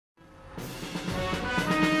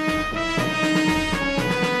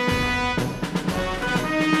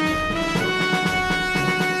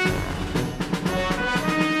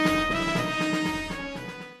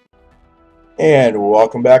And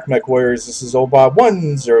welcome back, MechWarriors. This is Oldbob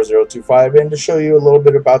 10025, and to show you a little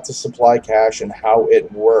bit about the supply cache and how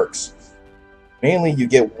it works. Mainly, you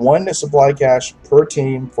get one supply cache per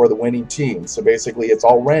team for the winning team. So basically, it's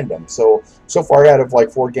all random. So far, out of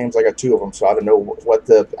like 4 games, I got 2 of them. So I don't know what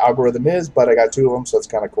the algorithm is, but I got 2 of them, so it's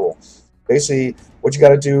kind of cool. Basically, what you got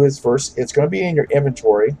to do is first, it's going to be in your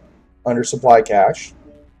inventory under supply cache.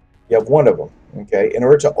 You have 1 of them. Okay. In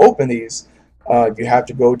order to open these, you have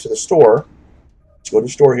to go to the store. Let's go to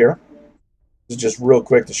the store here. This is just real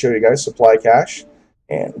quick to show you guys supply cache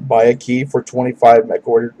and buy a key for 25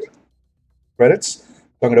 MechWarrior credits.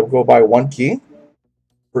 So I'm going to go buy 1 key,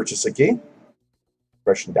 purchase a key,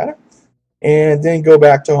 refreshing data, and then go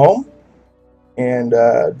back to home and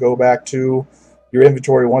go back to your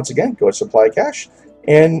inventory once again. Go to supply cache,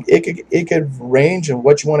 and it could range in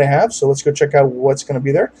what you want to have. So let's go check out what's going to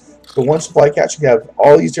be there. The 1 supply cache, you have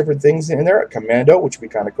all these different things in there. A commando, which would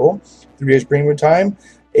be kind of cool. 3 days premium time.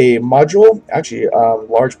 A module, actually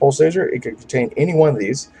large pulse laser. It could contain any one of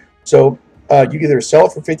these. So you can either sell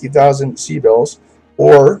it for 50,000 C-bills,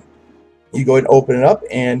 or you go ahead and open it up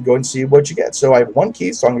and go and see what you get. So I have 1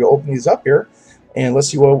 key, so I'm going to open these up here, and let's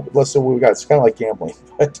see what we got. It's kind of like gambling,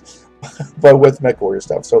 but with MechWarrior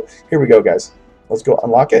stuff. So here we go, guys. Let's go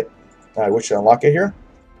unlock it. I wish to unlock it here.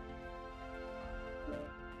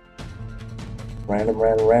 Random,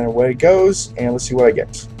 away it goes, and let's see what I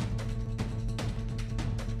get.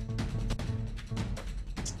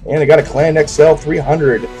 And I got a Clan XL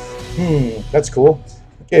 300. That's cool.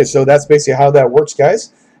 Okay, so that's basically how that works,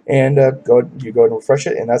 guys. And you go ahead and refresh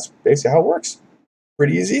it, and that's basically how it works.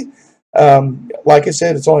 Pretty easy. Like I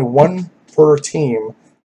said, it's only 1 per team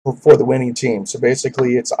for the winning team. So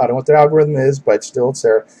basically, I don't know what the algorithm is, but still it's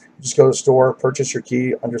there. You just go to the store, purchase your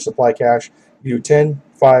key under supply cache. You do 10,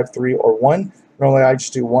 5, 3, or 1. Normally, I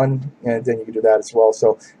just do 1, and then you can do that as well.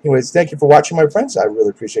 So anyways, thank you for watching, my friends. I really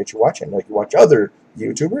appreciate you watching. Like you watch other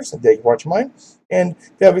YouTubers, and thank you for watching mine. And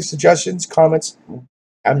if you have any suggestions, comments,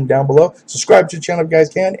 have them down below. Subscribe to the channel if you guys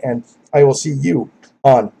can, and I will see you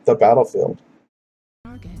on the battlefield.